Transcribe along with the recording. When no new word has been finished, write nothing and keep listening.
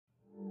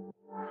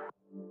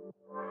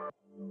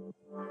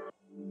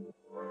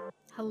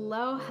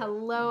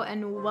Hello,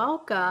 and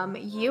welcome.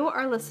 You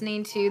are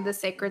listening to the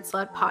Sacred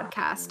Slut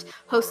podcast,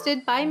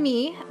 hosted by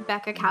me,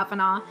 Becca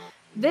Kavanaugh.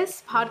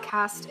 This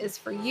podcast is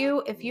for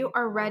you if you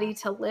are ready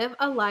to live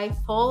a life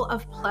full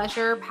of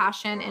pleasure,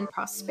 passion, and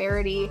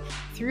prosperity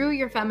through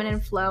your feminine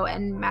flow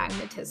and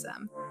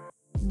magnetism.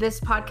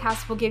 This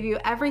podcast will give you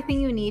everything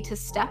you need to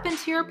step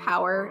into your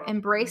power,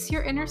 embrace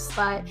your inner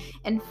slut,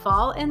 and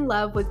fall in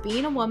love with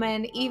being a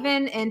woman,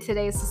 even in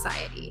today's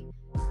society.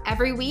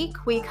 Every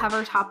week, we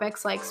cover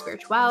topics like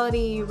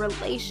spirituality,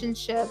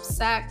 relationships,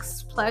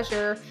 sex,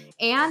 pleasure,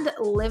 and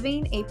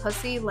living a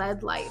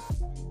pussy-led life.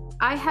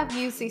 I have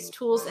used these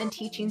tools and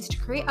teachings to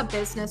create a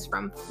business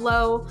from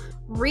flow,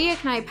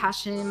 reignite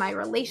passion in my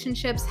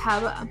relationships,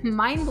 have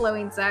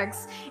mind-blowing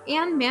sex,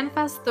 and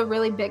manifest the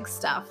really big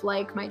stuff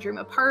like my dream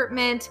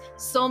apartment,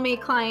 soulmate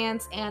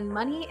clients, and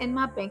money in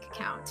my bank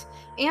account.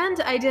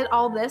 And I did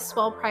all this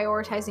while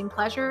prioritizing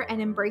pleasure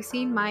and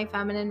embracing my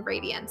feminine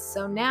radiance.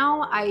 So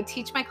now I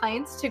teach my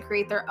clients to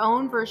create their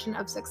own version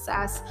of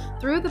success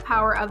through the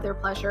power of their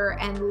pleasure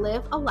and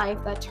live a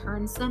life that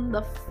turns them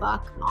the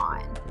fuck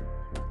on.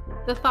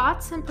 The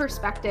thoughts and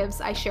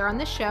perspectives I share on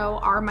the show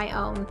are my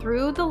own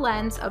through the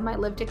lens of my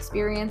lived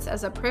experience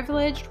as a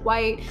privileged,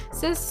 white,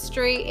 cis,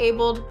 straight,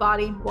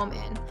 able-bodied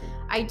woman.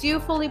 I do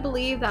fully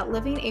believe that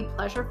living a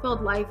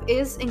pleasure-filled life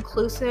is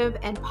inclusive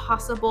and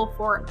possible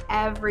for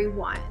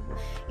everyone.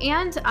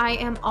 And I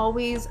am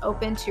always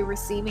open to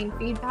receiving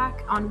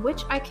feedback on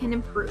which I can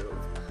improve.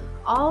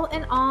 All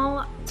in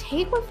all,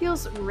 take what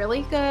feels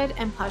really good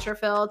and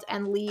pleasure-filled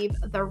and leave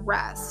the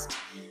rest.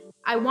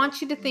 I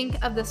want you to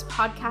think of this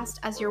podcast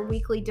as your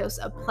weekly dose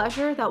of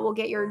pleasure that will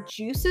get your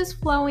juices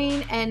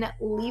flowing and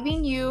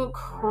leaving you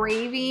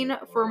craving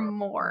for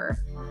more.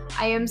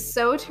 I am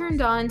so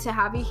turned on to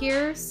have you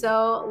here,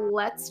 so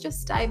let's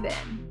just dive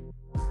in.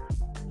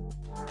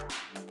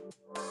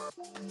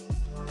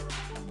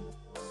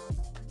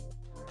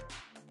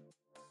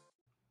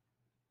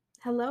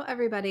 Hello,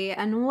 everybody,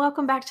 and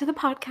welcome back to the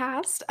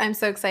podcast. I'm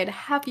so excited to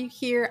have you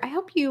here. I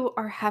hope you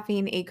are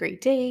having a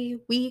great day,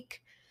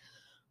 week,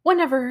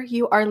 whenever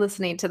you are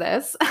listening to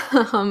this.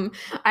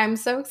 I'm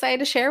so excited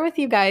to share with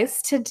you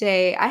guys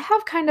today. I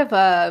have kind of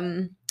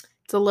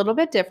it's a little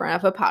bit different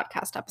of a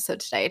podcast episode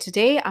today.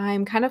 Today,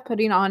 I'm kind of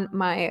putting on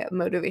my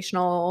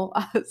motivational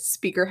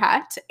speaker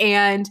hat,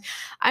 and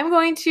I'm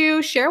going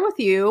to share with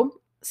you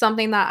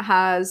something that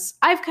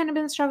I've kind of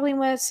been struggling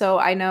with. So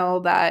I know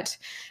that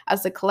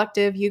as a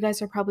collective, you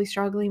guys are probably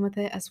struggling with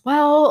it as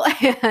well.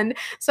 And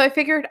so I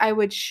figured I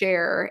would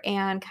share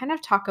and kind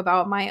of talk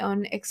about my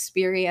own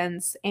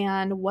experience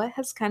and what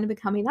has kind of been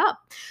coming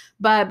up.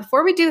 But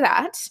before we do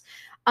that,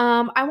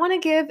 I want to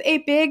give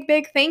a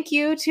big thank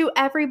you to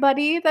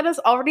everybody that has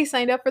already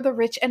signed up for the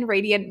Rich and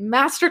Radiant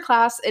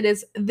Masterclass. It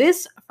is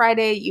this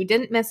Friday. You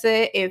didn't miss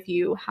it. If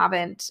you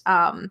haven't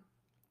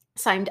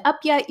signed up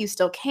yet, you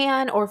still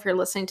can. Or if you're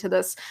listening to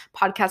this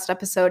podcast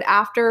episode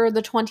after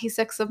the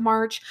 26th of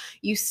March,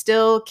 you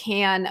still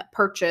can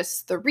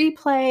purchase the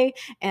replay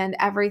and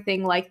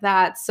everything like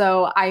that.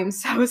 So I'm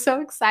so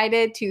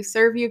excited to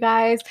serve you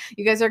guys.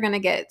 You guys are going to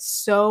get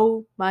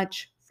so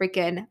much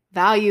freaking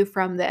value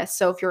from this.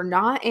 So if you're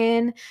not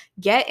in,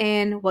 get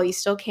in while you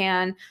still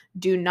can.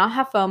 Do not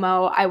have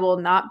FOMO. I will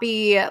not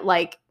be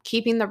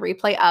keeping the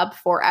replay up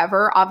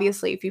forever.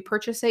 Obviously, if you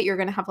purchase it, you're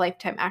going to have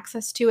lifetime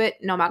access to it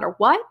no matter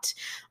what.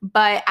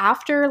 But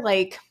after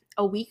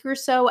a week or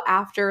so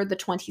after the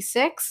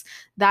 26th,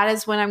 that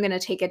is when I'm going to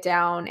take it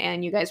down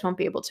and you guys won't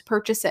be able to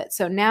purchase it.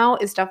 So now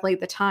is definitely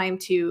the time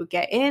to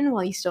get in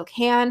while you still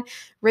can.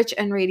 Rich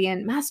and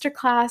Radiant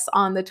Masterclass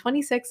on the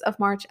 26th of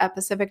March at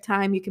Pacific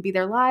time. You could be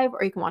there live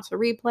or you can watch the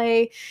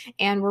replay.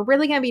 And we're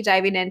really going to be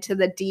diving into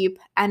the deep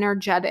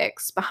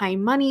energetics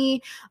behind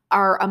money,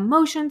 our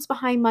emotions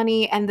behind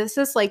money. And this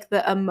is like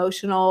the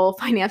emotional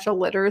financial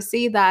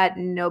literacy that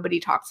nobody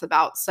talks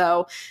about.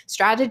 So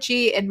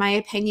strategy, in my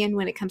opinion,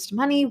 when it comes to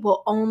money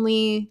will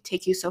only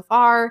take you so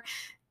far.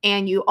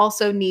 And you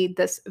also need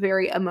this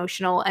very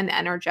emotional and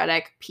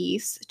energetic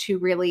piece to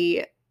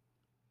really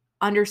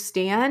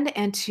understand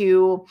and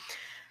to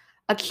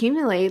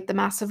accumulate the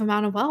massive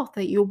amount of wealth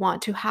that you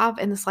want to have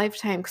in this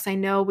lifetime, because I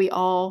know we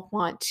all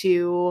want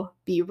to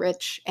be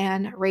rich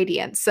and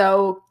radiant.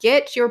 So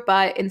get your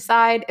butt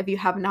inside if you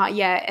have not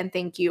yet, and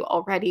thank you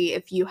already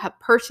if you have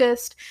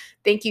purchased.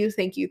 Thank you.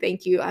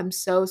 I'm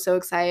so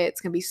excited. It's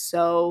going to be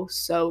so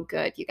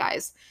good, you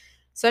guys.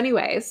 So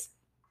anyways,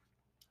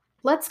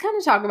 let's kind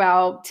of talk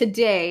about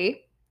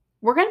today.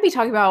 We're going to be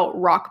talking about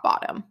rock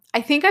bottom.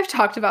 I think I've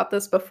talked about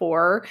this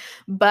before,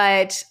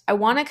 but I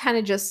want to kind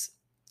of just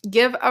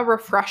give a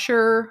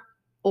refresher,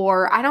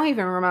 or I don't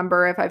even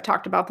remember if I've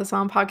talked about this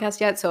on podcast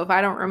yet. So if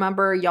I don't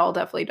remember, y'all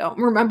definitely don't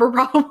remember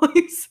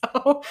probably.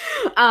 So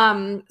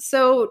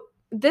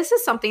this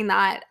is something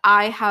that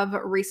I have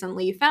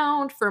recently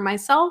found for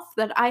myself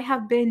that I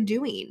have been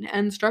doing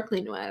and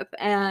struggling with.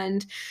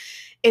 And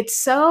it's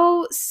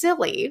so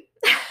silly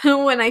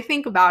when I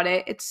think about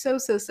it. It's so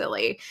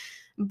silly.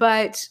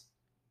 But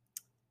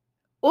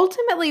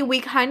ultimately, we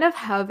kind of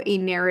have a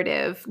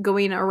narrative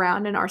going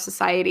around in our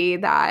society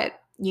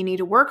that You need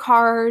to work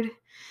hard.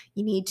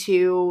 You need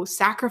to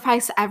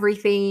sacrifice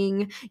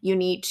everything. You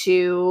need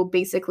to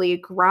basically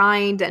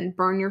grind and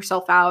burn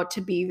yourself out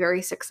to be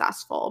very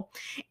successful.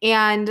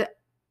 And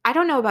I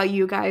don't know about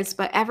you guys,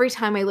 but every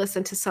time I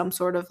listen to some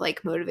sort of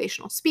like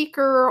motivational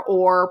speaker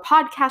or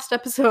podcast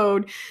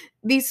episode,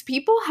 these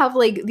people have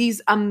like these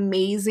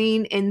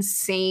amazing,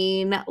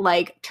 insane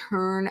like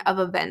turn of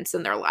events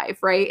in their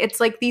life, right? It's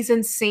like these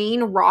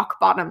insane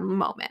rock bottom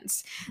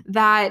moments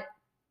that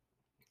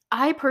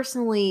I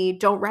personally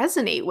don't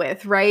resonate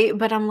with, right?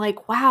 But I'm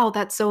like, wow,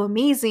 that's so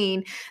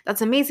amazing.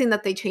 That's amazing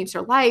that they changed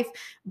their life.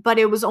 But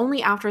it was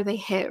only after they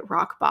hit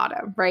rock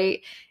bottom, right?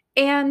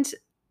 And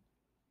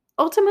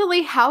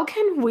ultimately, how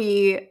can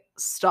we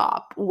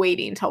stop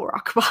waiting till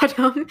rock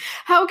bottom?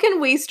 How can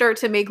we start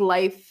to make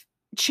life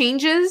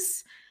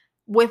changes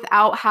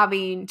without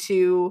having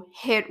to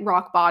hit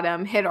rock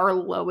bottom, hit our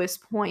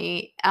lowest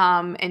point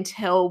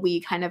until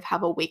we kind of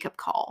have a wake up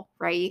call,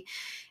 right?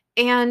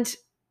 And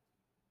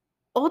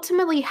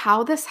ultimately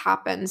how this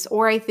happens,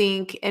 or I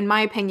think in my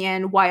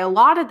opinion why a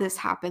lot of this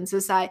happens,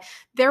 is that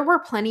there were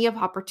plenty of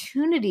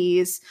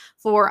opportunities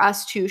for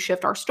us to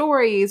shift our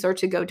stories or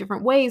to go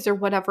different ways or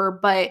whatever,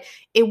 but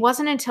it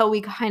wasn't until we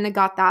kind of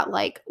got that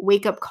like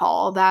wake up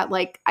call, that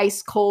like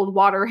ice cold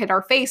water hit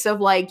our face of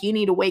like, you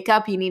need to wake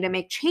up, you need to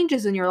make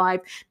changes in your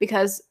life,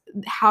 because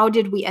how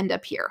did we end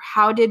up here,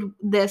 how did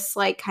this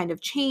like kind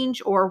of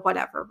change or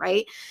whatever,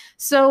 right?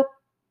 So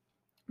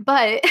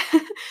but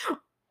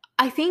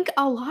I think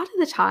a lot of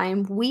the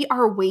time we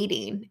are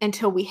waiting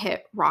until we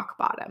hit rock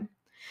bottom.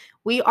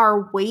 We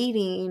are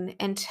waiting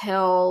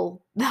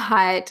until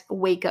that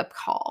wake up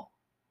call.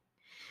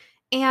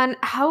 And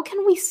how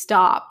can we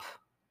stop?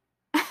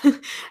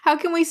 How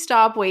can we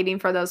stop waiting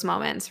for those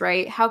moments,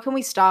 right? How can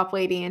we stop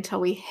waiting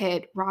until we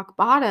hit rock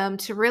bottom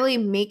to really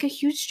make a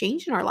huge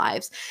change in our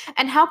lives?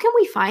 And how can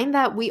we find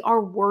that we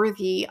are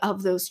worthy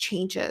of those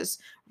changes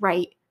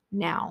right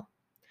now?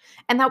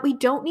 And that we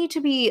don't need to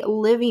be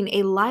living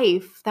a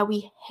life that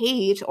we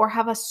hate or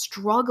have a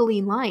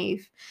struggling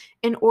life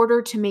in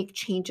order to make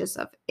changes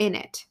in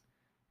it.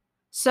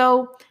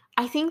 So,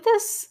 I think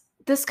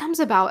this comes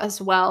about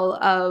as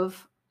well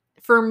of,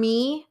 for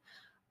me,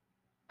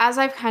 as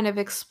I've kind of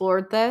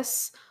explored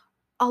this,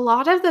 a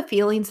lot of the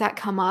feelings that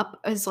come up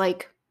is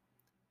like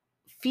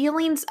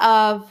feelings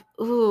of,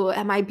 ooh,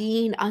 am I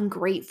being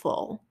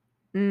ungrateful?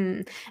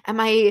 Am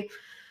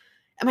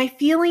I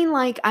feeling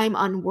like I'm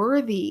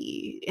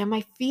unworthy? Am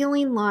I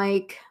feeling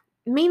like,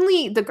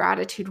 mainly the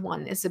gratitude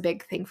one is a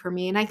big thing for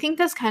me. And I think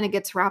this kind of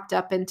gets wrapped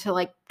up into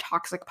like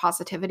toxic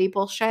positivity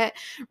bullshit,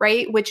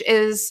 right? Which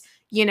is,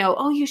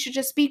 oh, you should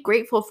just be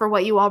grateful for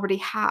what you already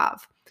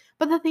have.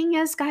 But the thing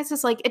is, guys,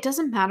 is like, it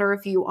doesn't matter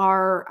if you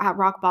are at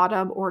rock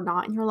bottom or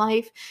not in your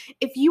life.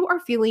 If you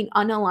are feeling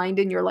unaligned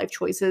in your life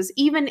choices,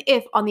 even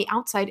if on the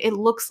outside it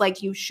looks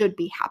like you should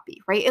be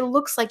happy, right? It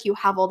looks like you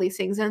have all these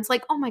things, and it's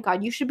like, oh my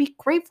God, you should be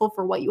grateful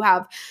for what you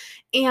have.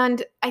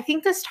 And I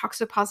think this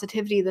toxic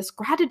positivity, this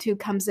gratitude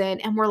comes in,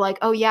 and we're like,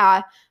 oh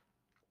yeah,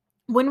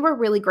 when we're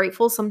really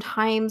grateful,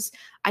 sometimes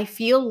I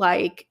feel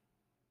like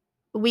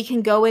we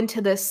can go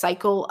into this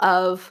cycle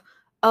of,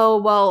 oh,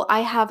 well, I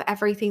have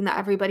everything that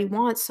everybody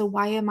wants, so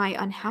why am I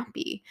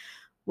unhappy?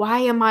 Why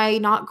am I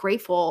not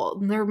grateful?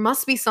 There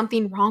must be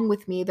something wrong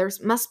with me. There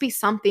must be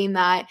something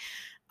that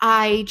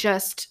I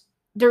just,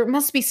 there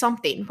must be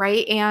something,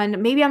 right?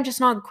 And maybe I'm just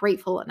not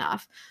grateful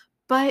enough.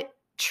 But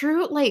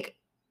true, like,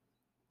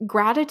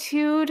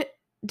 gratitude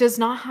does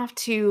not have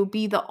to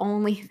be the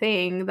only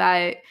thing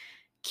that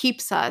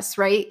keeps us,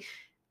 right?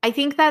 I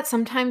think that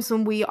sometimes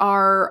when we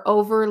are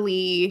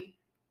overly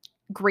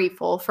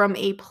grateful from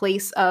a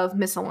place of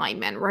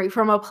misalignment, right?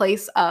 From a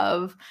place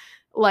of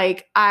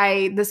like,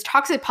 this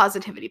toxic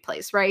positivity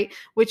place, right?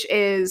 Which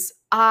is,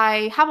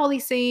 I have all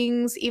these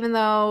things, even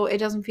though it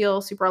doesn't feel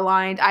super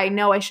aligned. I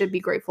know I should be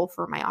grateful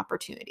for my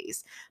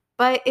opportunities.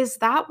 But is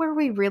that where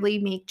we really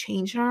make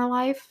change in our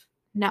life?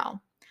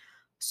 No.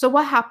 So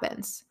what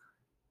happens?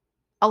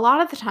 A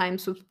lot of the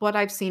times with what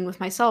I've seen with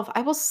myself,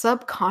 I will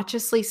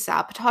subconsciously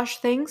sabotage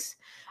things.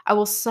 I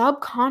will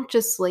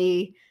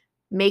subconsciously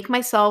make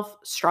myself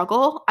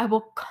struggle. I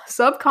will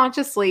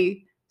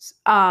subconsciously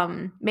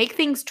make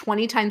things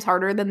 20 times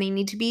harder than they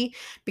need to be,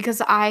 because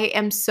I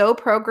am so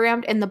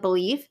programmed in the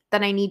belief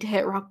that I need to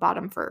hit rock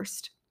bottom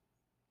first.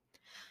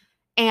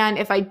 And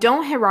if I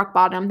don't hit rock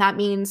bottom, that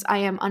means I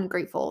am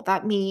ungrateful.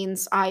 That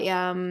means I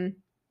am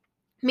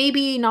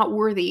maybe not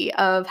worthy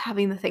of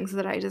having the things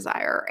that I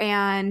desire.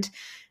 And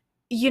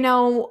you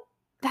know,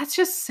 that's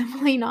just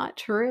simply not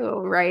true,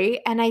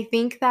 right? And I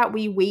think that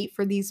we wait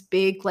for these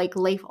big, like,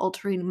 life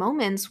altering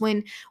moments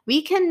when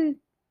we can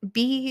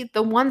be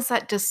the ones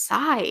that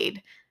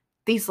decide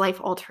these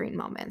life altering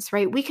moments,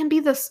 right? We can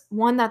be this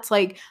one that's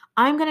like,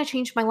 I'm going to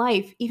change my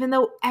life, even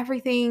though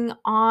everything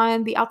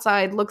on the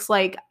outside looks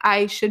like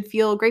I should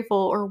feel grateful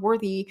or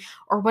worthy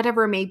or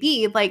whatever it may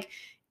be. Like,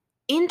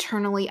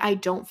 internally, I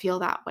don't feel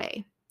that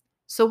way.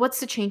 So what's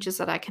the changes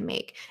that I can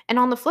make? And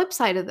on the flip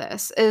side of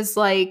this is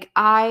like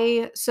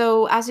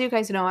so as you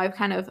guys know, I've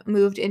kind of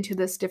moved into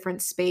this different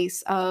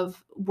space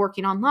of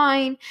working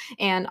online,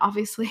 and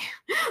obviously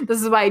this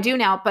is what I do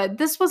now, but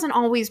this wasn't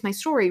always my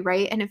story,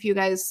 right? And if you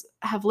guys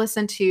have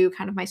listened to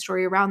kind of my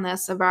story around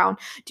this, around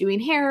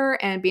doing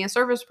hair and being a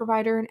service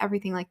provider and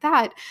everything like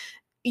that,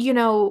 you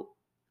know,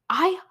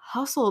 I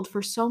hustled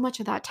for so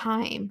much of that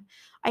time.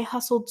 I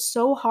hustled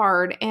so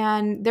hard.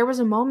 And there was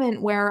a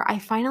moment where I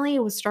finally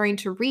was starting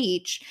to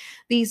reach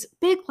these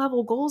big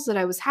level goals that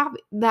I was having,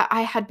 that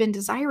I had been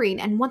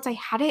desiring. And once I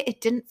had it, it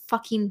didn't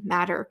fucking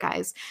matter,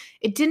 guys.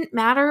 It didn't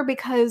matter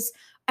because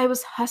I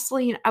was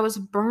hustling, I was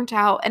burnt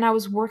out, and I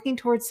was working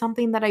towards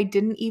something that I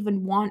didn't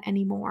even want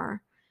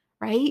anymore.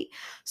 Right.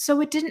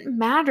 So it didn't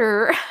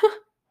matter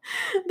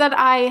that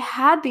I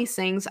had these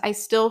things. I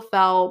still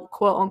felt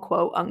quote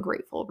unquote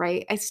ungrateful,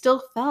 right? I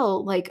still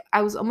felt like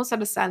I was almost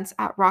at a sense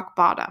at rock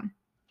bottom.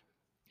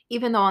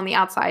 Even though on the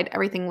outside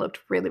everything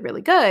looked really,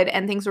 really good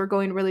and things were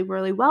going really,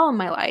 really well in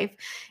my life,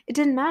 it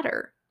didn't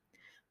matter.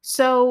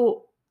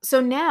 So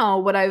now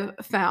what I've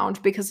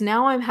found, because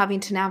now I'm having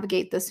to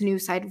navigate this new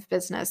side of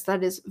business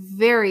that is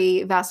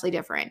very vastly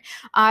different.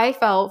 I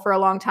felt for a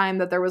long time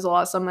that there was a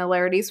lot of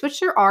similarities, which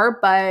there are,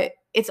 but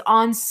it's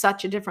on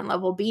such a different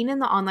level. Being in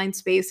the online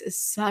space is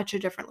such a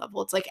different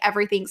level. It's like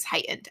everything's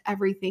heightened.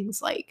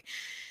 Everything's like,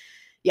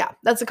 yeah,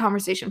 that's a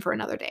conversation for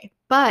another day.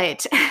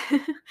 But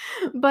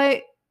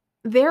but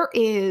there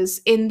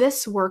is in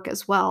this work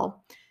as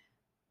well,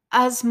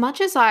 as much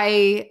as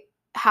I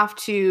have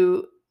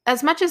to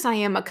as much as I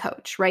am a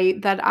coach, right?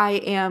 That I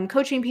am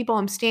coaching people,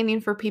 I'm standing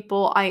for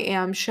people, I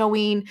am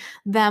showing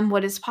them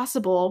what is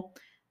possible.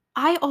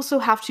 I also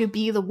have to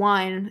be the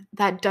one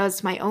that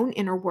does my own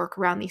inner work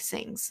around these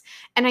things.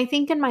 And I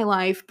think in my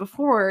life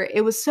before,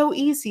 it was so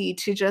easy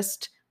to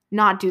just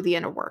not do the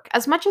inner work.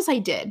 As much as I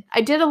did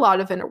a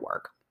lot of inner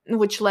work,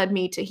 which led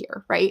me to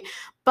here, right?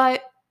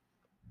 But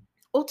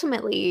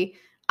ultimately,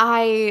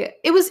 I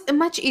it was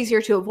much easier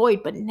to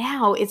avoid, but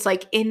now it's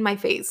like in my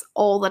face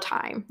all the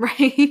time,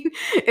 right?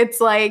 It's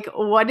like,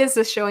 what is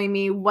this showing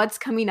me? What's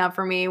coming up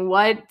for me?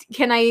 What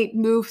can I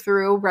move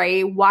through,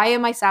 right? Why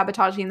am I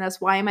sabotaging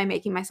this? Why am I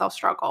making myself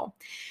struggle?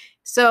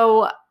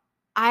 So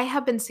I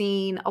have been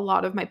seeing a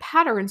lot of my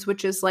patterns,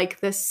 which is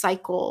like this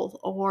cycle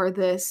or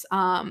this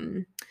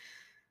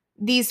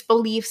these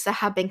beliefs that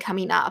have been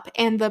coming up.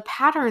 And the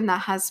pattern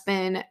that has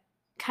been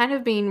kind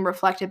of being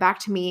reflected back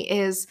to me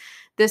is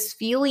this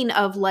feeling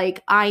of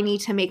like, I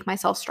need to make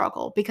myself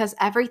struggle because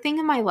everything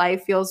in my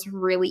life feels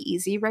really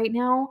easy right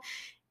now.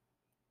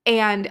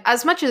 And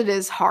as much as it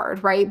is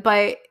hard, right?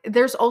 But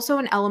there's also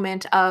an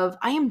element of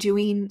I am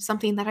doing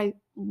something that I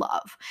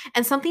love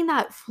and something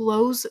that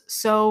flows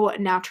so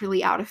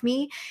naturally out of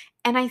me.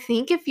 And I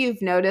think if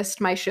you've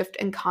noticed my shift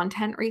in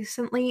content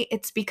recently,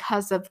 it's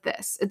because of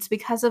this. It's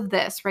because of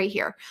this right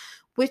here,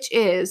 which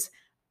is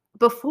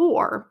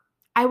before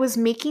I was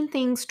making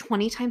things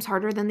 20 times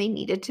harder than they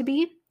needed to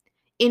be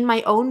in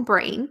my own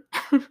brain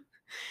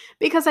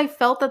because I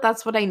felt that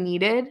that's what I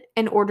needed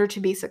in order to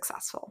be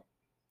successful.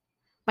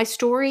 My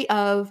story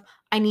of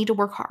I need to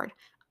work hard.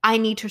 I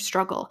need to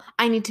struggle.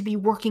 I need to be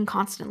working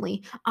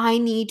constantly. I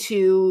need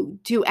to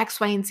do X,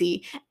 Y, and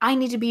Z. I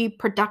need to be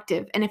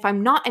productive. And if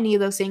I'm not any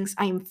of those things,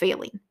 I am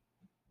failing.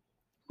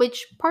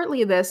 Which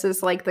partly of this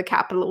is like the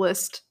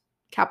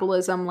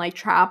capitalism like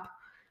trap,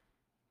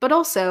 but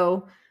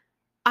also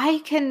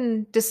I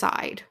can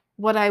decide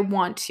what I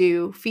want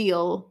to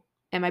feel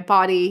in my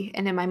body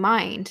and in my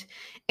mind,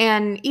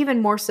 and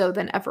even more so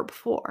than ever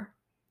before.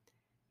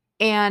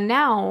 And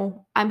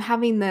now I'm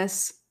having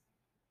this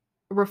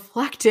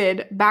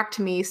reflected back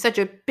to me, such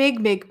a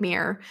big, big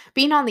mirror,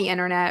 being on the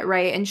internet,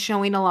 right? And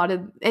showing a lot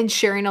of and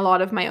sharing a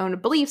lot of my own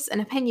beliefs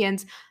and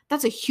opinions.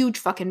 That's a huge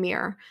fucking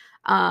mirror.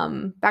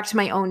 Back to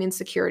my own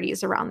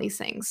insecurities around these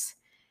things.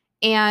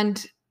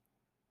 And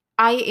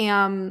I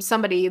am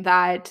somebody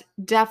that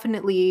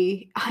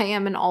definitely I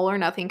am an all or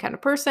nothing kind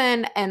of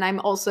person, and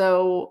I'm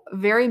also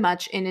very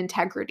much in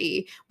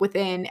integrity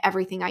within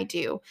everything I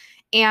do.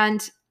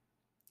 And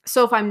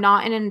so if I'm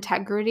not in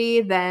integrity,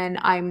 then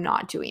I'm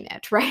not doing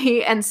it,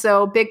 right? And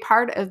so a big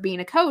part of being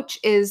a coach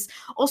is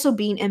also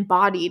being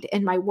embodied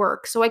in my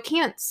work. So I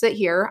can't sit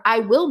here, I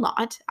will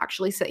not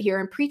actually sit here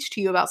and preach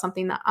to you about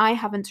something that I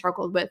haven't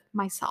struggled with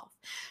myself,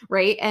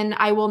 right? And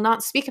I will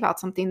not speak about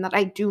something that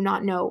I do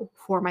not know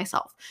for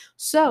myself.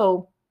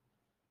 So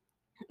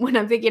when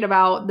I'm thinking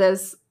about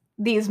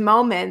these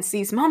moments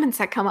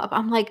that come up,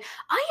 I'm like,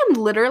 I am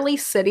literally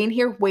sitting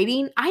here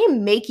waiting. I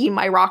am making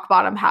my rock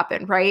bottom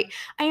happen, right?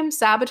 I am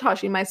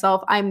sabotaging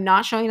myself. I'm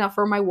not showing up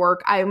for my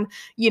work. I'm,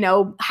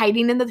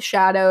 hiding in the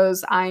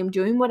shadows. I'm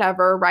doing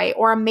whatever, right?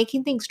 Or I'm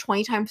making things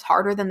 20 times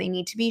harder than they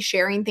need to be,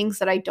 sharing things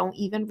that I don't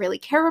even really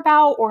care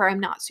about or I'm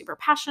not super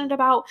passionate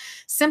about,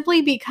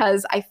 simply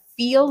because I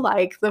feel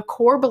like the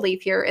core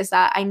belief here is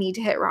that I need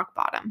to hit rock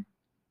bottom.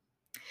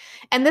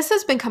 And this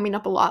has been coming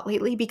up a lot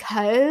lately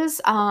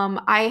because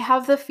I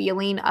have the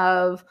feeling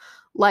of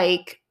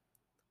like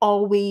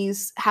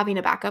always having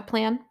a backup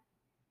plan.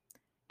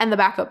 And the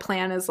backup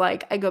plan is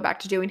like, I go back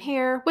to doing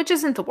hair, which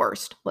isn't the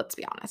worst. Let's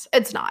be honest.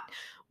 It's not.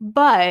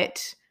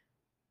 But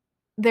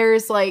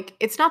there's like,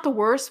 it's not the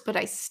worst, but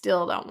I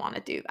still don't want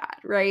to do that,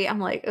 right? I'm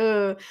like,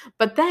 ugh.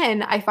 But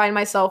then I find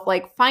myself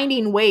like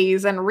finding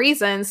ways and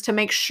reasons to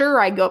make sure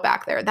I go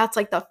back there. That's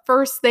like the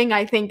first thing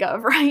I think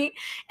of, right?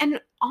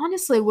 And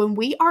honestly, when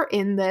we are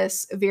in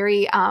this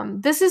very,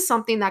 this is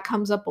something that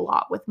comes up a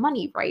lot with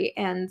money, right?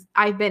 And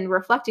I've been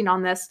reflecting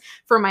on this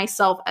for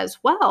myself as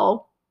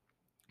well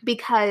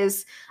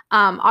because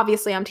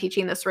obviously I'm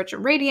teaching this Rich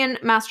and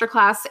Radiant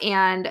masterclass,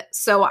 and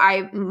so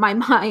my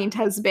mind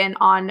has been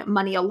on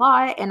money a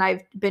lot, and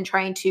I've been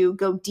trying to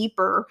go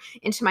deeper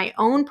into my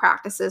own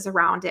practices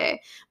around it.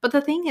 But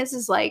the thing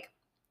is like,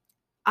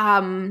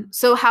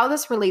 so how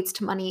this relates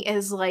to money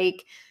is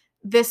like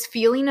this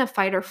feeling of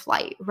fight or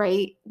flight,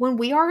 right? When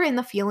we are in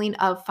the feeling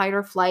of fight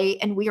or flight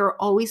and we are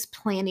always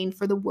planning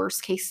for the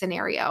worst case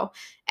scenario,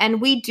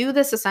 and we do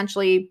this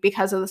essentially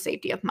because of the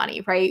safety of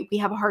money, right? We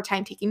have a hard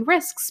time taking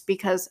risks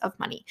because of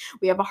money.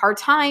 We have a hard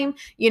time,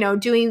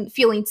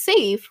 feeling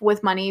safe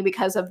with money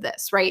because of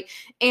this, right?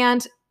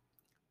 And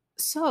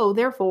so,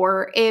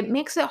 therefore, it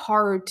makes it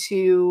hard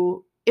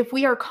to, if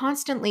we are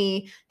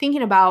constantly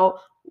thinking about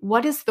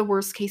what is the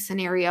worst case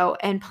scenario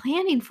and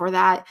planning for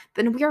that,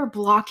 then we are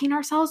blocking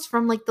ourselves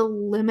from like the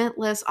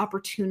limitless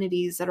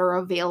opportunities that are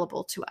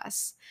available to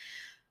us.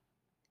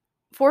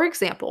 For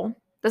example,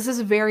 this is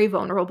very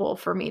vulnerable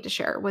for me to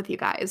share with you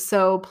guys.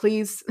 So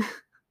please,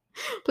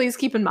 please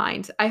keep in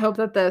mind. I hope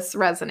that this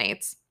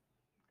resonates.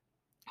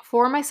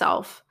 For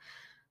myself,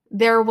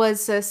 there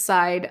was this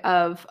side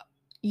of,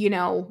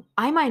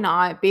 I might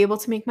not be able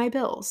to make my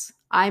bills.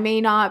 I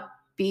may not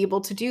be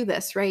able to do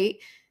this, right?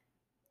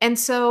 And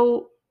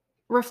so,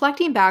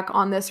 reflecting back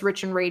on this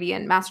Rich and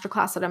Radiant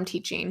masterclass that I'm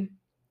teaching,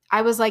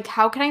 I was like,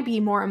 how can I be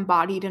more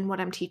embodied in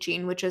what I'm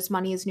teaching, which is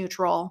money is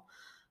neutral.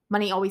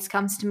 Money always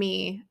comes to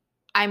me.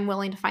 I'm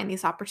willing to find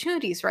these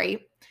opportunities,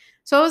 right?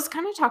 So, I was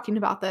kind of talking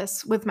about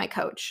this with my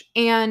coach,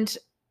 and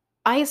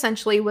I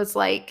essentially was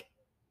like,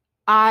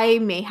 I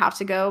may have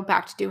to go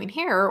back to doing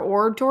hair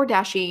or door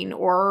dashing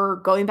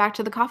or going back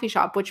to the coffee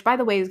shop, which, by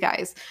the way,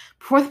 guys,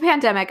 before the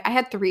pandemic, I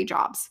had 3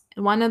 jobs.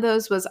 And one of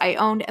those was I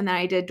owned, and then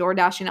I did door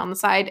dashing on the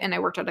side, and I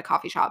worked at a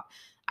coffee shop.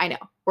 I know,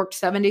 worked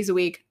 7 days a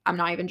week. I'm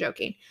not even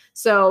joking.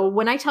 So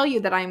when I tell you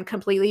that I'm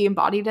completely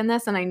embodied in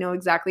this and I know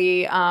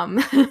exactly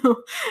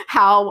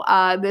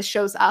how this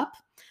shows up,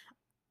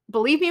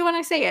 believe me when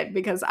I say it,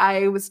 because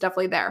I was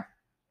definitely there.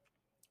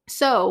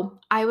 So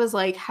I was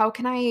like, how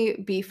can I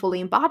be fully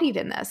embodied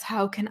in this?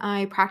 How can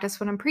I practice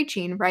what I'm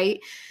preaching? Right.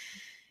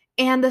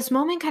 And this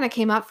moment kind of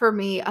came up for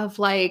me of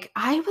like,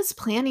 I was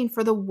planning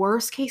for the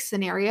worst case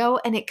scenario,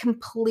 and it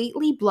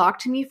completely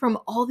blocked me from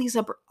all these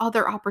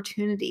other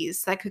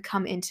opportunities that could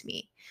come into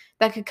me,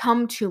 that could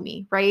come to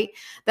me, right?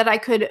 That I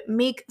could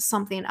make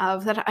something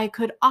of, that I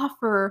could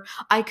offer,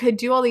 I could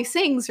do all these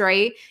things,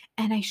 right?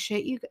 And I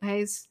shit you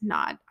guys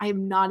not,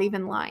 I'm not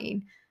even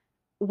lying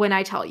when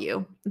I tell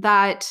you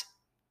that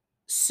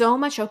so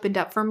much opened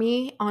up for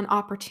me on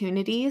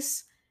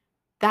opportunities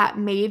that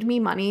made me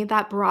money,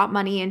 that brought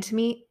money into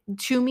me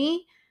to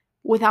me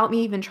without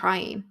me even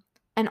trying.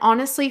 And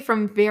honestly,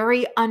 from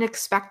very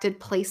unexpected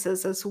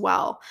places as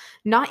well.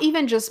 Not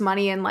even just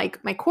money in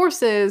like my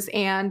courses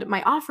and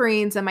my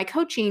offerings and my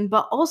coaching,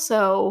 but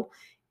also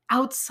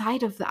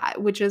outside of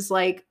that, which is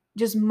like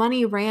just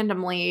money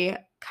randomly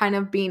kind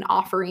of being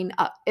offering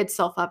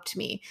itself up to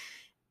me.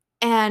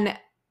 And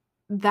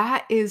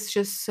that is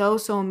just so,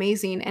 so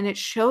amazing, and it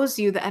shows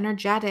you the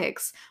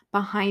energetics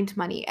behind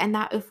money, and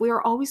that if we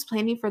are always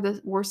planning for the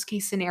worst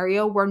case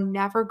scenario, we're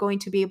never going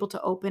to be able to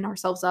open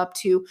ourselves up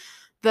to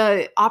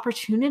the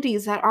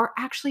opportunities that are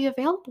actually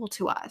available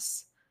to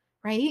us,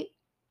 right?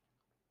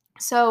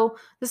 So,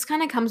 this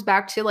kind of comes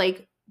back to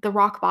like the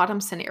rock bottom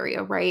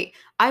scenario, right?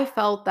 I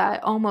felt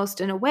that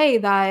almost in a way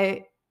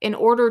that in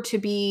order to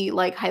be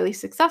like highly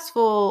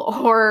successful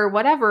or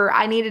whatever,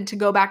 I needed to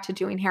go back to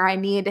doing hair. I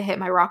needed to hit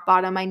my rock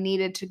bottom. I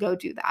needed to go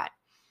do that,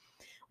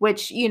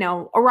 which,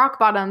 a rock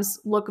bottoms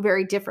look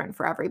very different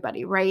for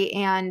everybody, right?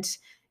 And,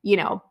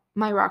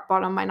 my rock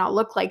bottom might not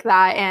look like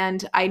that.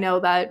 And I know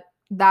that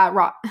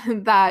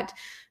that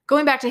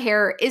going back to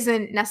hair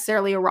isn't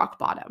necessarily a rock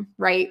bottom,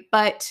 right?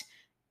 But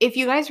if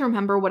you guys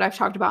remember what I've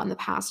talked about in the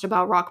past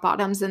about rock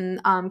bottoms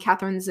and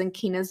Catherine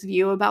Zankina's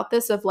view about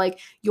this of like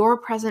your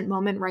present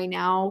moment right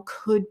now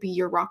could be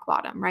your rock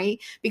bottom,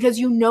 right? Because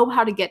you know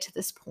how to get to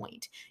this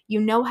point. You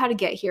know how to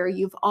get here.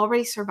 You've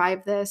already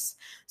survived this.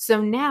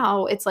 So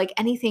now it's like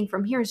anything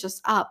from here is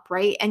just up,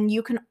 right? And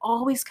you can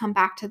always come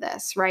back to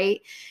this, right?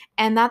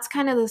 And that's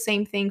kind of the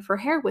same thing for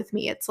hair with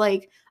me. It's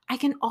like I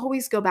can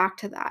always go back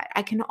to that.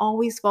 I can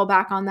always fall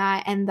back on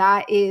that. And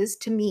that is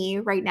to me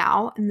right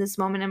now in this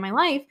moment in my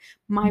life,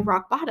 my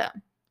rock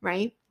bottom,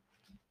 right?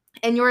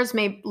 And yours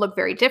may look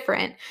very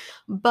different,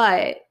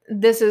 but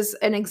this is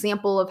an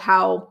example of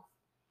how,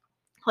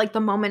 like,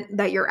 the moment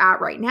that you're at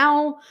right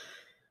now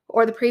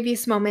or the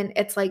previous moment,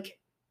 it's like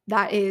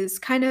that is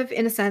kind of,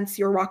 in a sense,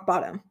 your rock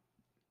bottom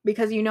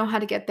because you know how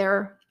to get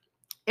there.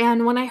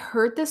 And when I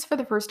heard this for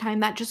the first time,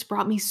 that just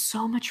brought me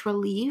so much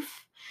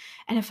relief.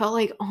 And it felt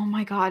like, oh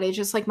my God, it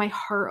just like my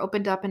heart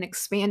opened up and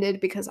expanded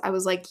because I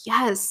was like,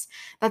 yes,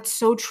 that's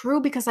so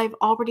true because I've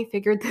already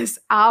figured this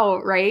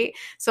out, right?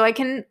 So I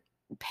can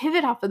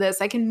pivot off of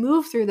this. I can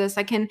move through this.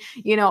 I can,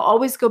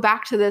 always go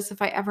back to this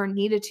if I ever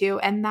needed to.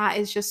 And that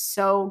is just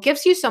so,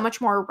 gives you so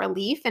much more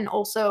relief. And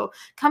also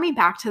coming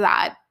back to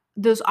that,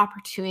 those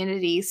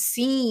opportunities,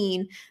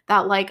 seeing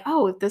that, like,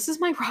 oh, if this is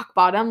my rock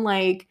bottom,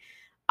 like,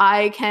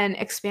 I can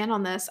expand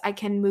on this. I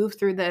can move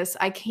through this.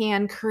 I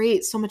can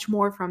create so much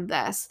more from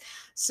this.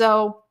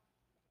 So,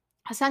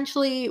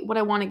 essentially, what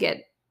I want to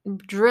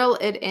drill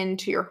it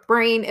into your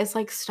brain is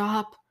like,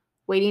 stop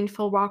waiting to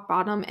feel rock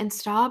bottom and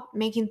stop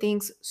making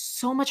things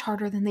so much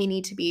harder than they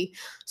need to be.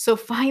 So,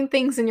 find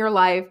things in your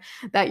life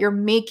that you're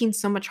making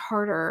so much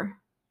harder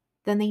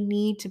than they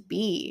need to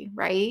be,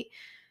 right?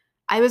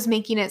 I was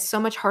making it so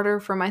much harder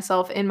for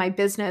myself in my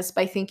business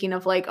by thinking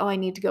of like, oh, I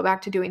need to go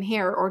back to doing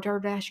hair or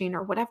DoorDashing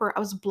or whatever. I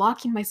was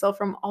blocking myself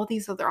from all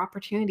these other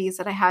opportunities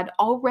that I had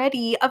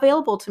already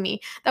available to me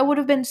that would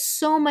have been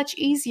so much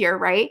easier,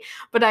 right?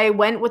 But I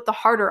went with the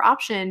harder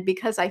option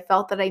because I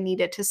felt that I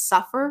needed to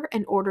suffer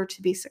in order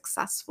to be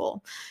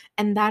successful.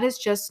 And that is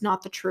just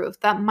not the truth.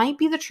 That might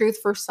be the truth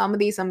for some of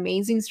these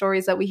amazing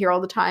stories that we hear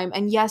all the time.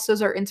 And yes,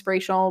 those are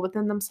inspirational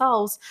within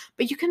themselves,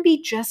 but you can be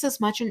just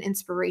as much an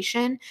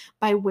inspiration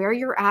by where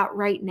you're at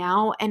right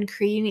now and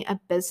creating a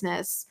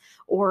business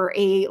or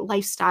a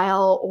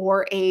lifestyle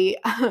or a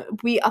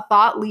be a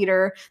thought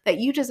leader that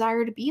you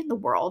desire to be in the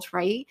world,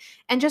 right?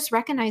 And just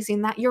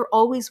recognizing that you're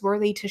always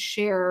worthy to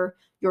share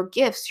your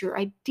gifts, your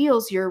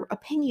ideals, your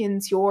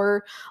opinions,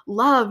 your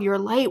love, your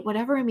light,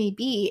 whatever it may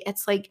be.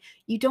 It's like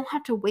you don't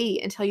have to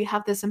wait until you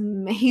have this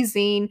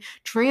amazing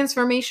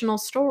transformational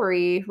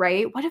story,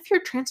 right? What if your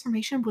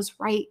transformation was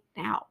right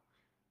now?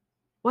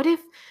 What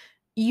if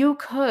you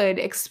could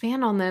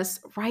expand on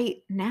this right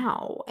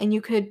now and you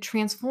could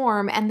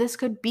transform, and this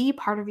could be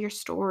part of your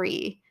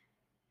story?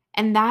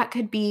 And that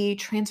could be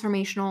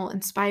transformational,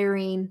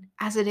 inspiring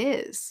as it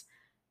is,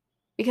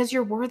 because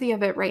you're worthy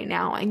of it right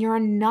now and you're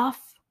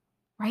enough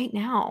right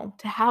now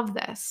to have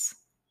this,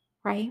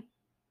 right?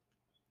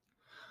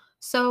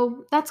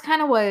 So that's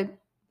kind of what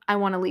I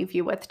want to leave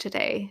you with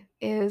today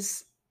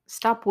is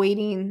stop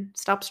waiting,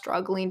 stop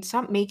struggling,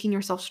 stop making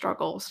yourself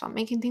struggle, stop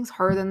making things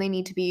harder than they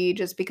need to be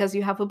just because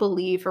you have a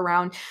belief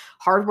around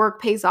hard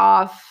work pays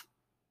off.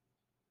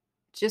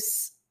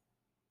 Just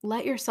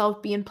let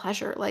yourself be in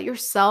pleasure. Let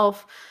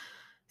yourself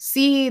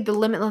see the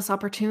limitless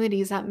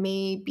opportunities that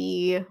may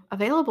be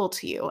available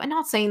to you. And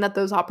not saying that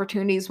those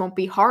opportunities won't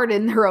be hard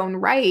in their own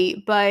right,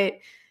 but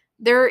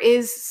there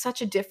is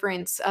such a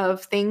difference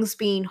of things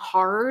being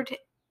hard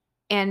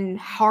and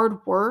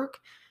hard work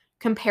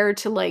compared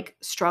to like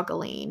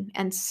struggling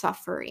and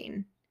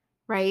suffering,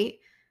 right?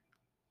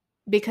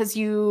 Because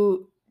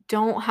you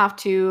don't have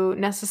to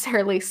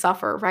necessarily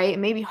suffer, right? It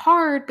may be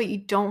hard, but you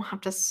don't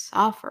have to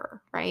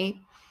suffer, right?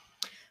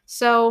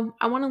 So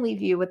I want to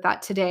leave you with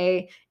that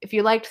today. If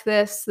you liked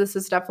this, this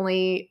is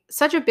definitely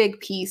such a big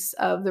piece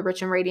of the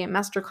Rich and Radiant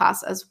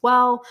Masterclass as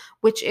well,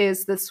 which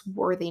is this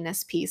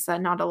worthiness piece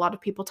that not a lot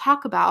of people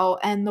talk about,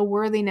 and the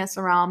worthiness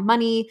around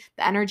money,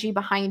 the energy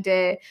behind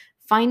it,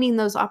 finding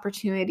those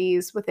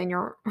opportunities within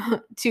your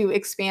to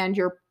expand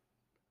your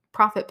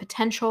profit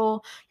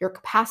potential, your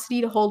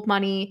capacity to hold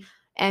money,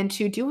 and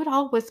to do it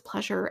all with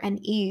pleasure and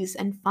ease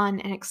and fun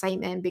and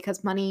excitement,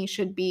 because money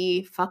should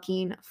be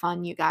fucking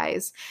fun, you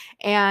guys.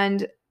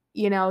 And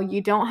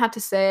you don't have to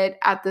sit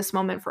at this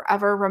moment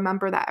forever.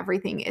 Remember that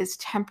everything is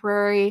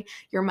temporary.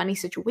 Your money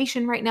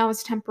situation right now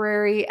is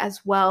temporary,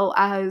 as well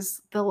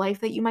as the life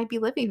that you might be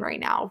living right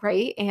now,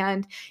 right?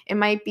 And it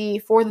might be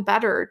for the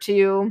better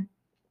to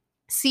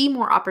see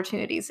more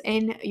opportunities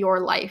in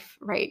your life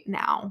right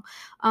now.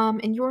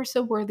 And you're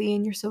so worthy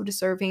and you're so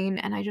deserving.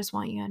 And I just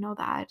want you to know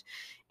that.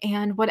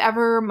 And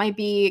whatever might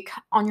be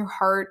on your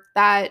heart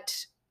that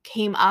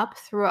came up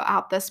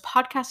throughout this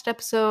podcast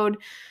episode,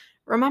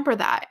 remember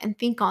that and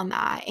think on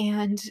that.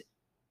 And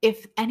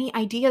if any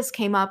ideas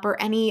came up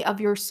or any of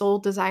your soul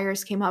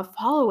desires came up,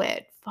 follow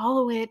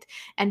it,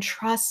 and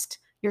trust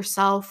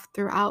yourself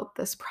throughout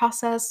this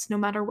process, no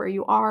matter where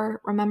you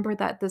are. Remember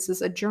that this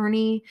is a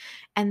journey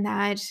and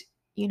that,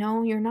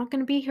 you're not going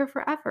to be here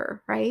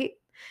forever, right?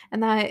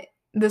 And that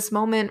this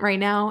moment right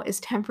now is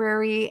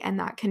temporary, and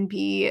that can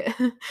be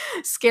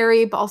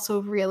scary, but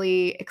also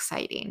really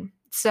exciting.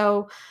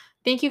 So,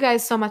 thank you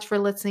guys so much for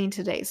listening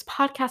to today's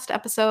podcast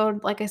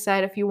episode. Like I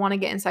said, if you want to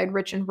get inside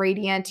Rich and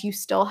Radiant, you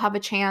still have a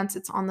chance.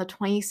 It's on the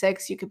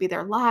 26th. You could be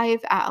there live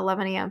at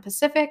 11 a.m.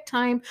 Pacific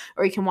time,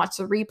 or you can watch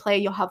the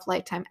replay. You'll have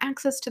lifetime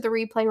access to the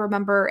replay,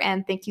 remember.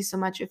 And thank you so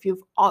much if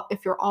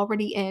you're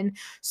already in.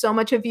 So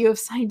much of you have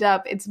signed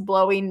up. It's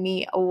blowing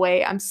me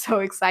away. I'm so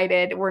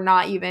excited.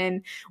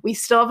 We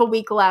still have a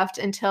week left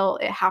until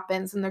it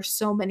happens, and there's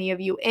so many of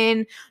you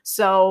in.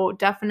 So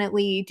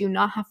definitely do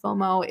not have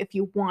FOMO if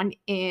you want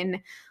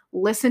in.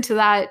 Listen to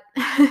that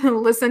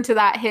listen to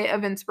that hit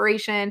of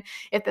inspiration.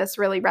 If this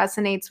really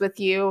resonates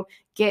with you,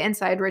 get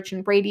inside Rich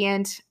and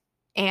Radiant.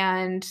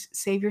 and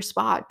save your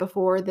spot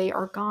before they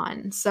are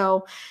gone.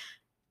 So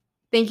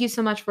thank you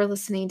so much for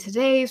listening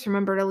today. So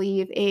remember to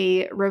leave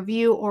a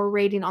review or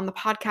rating on the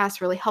podcast.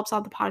 Really helps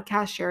out the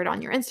podcast. Share it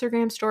on your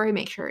Instagram story.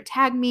 Make sure to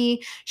tag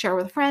me, share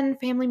with a friend,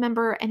 family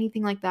member,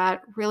 anything like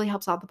that. Really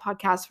helps out the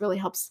podcast. Really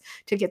helps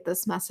to get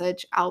this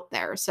message out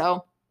there.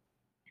 So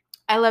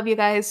I love you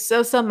guys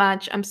so, so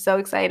much. I'm so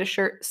excited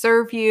to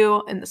serve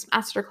you in this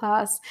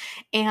masterclass.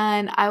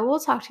 And I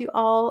will talk to you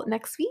all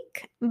next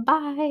week.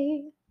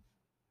 Bye.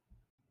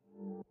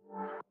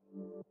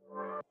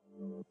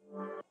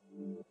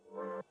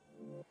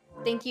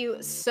 Thank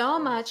you so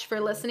much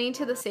for listening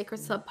to the Sacred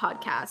Slip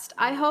podcast.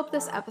 I hope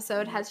this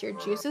episode has your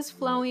juices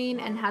flowing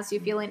and has you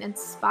feeling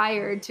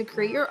inspired to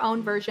create your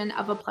own version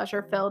of a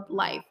pleasure filled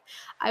life.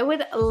 I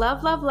would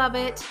love, love, love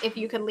it if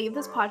you could leave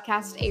this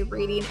podcast a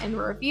rating and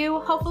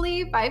review,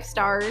 hopefully 5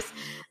 stars.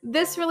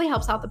 This really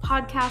helps out the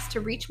podcast to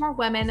reach more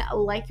women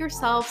like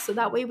yourself so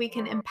that way we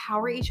can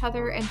empower each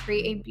other and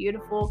create a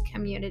beautiful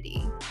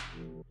community.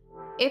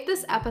 If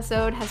this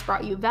episode has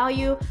brought you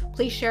value,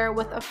 please share it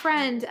with a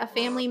friend, a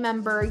family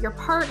member, your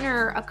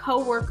partner, a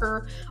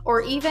coworker,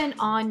 or even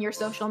on your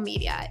social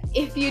media.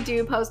 If you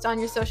do post on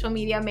your social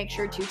media, make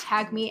sure to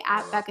tag me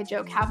at Becca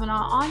Jo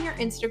Kavanaugh on your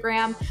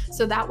Instagram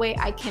so that way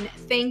I can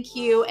thank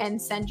you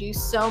and send you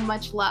so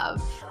much love.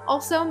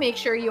 Also, make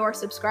sure you are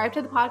subscribed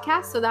to the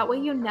podcast so that way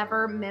you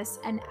never miss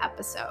an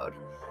episode.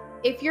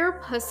 If your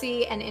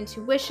pussy and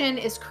intuition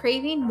is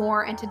craving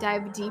more and to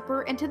dive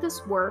deeper into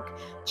this work,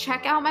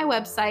 check out my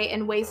website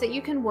and ways that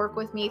you can work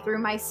with me through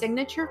my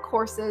signature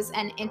courses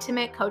and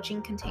intimate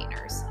coaching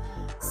containers.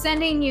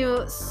 Sending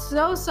you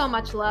so, so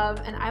much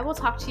love, and I will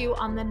talk to you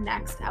on the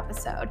next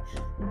episode.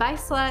 Bye,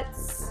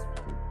 sluts.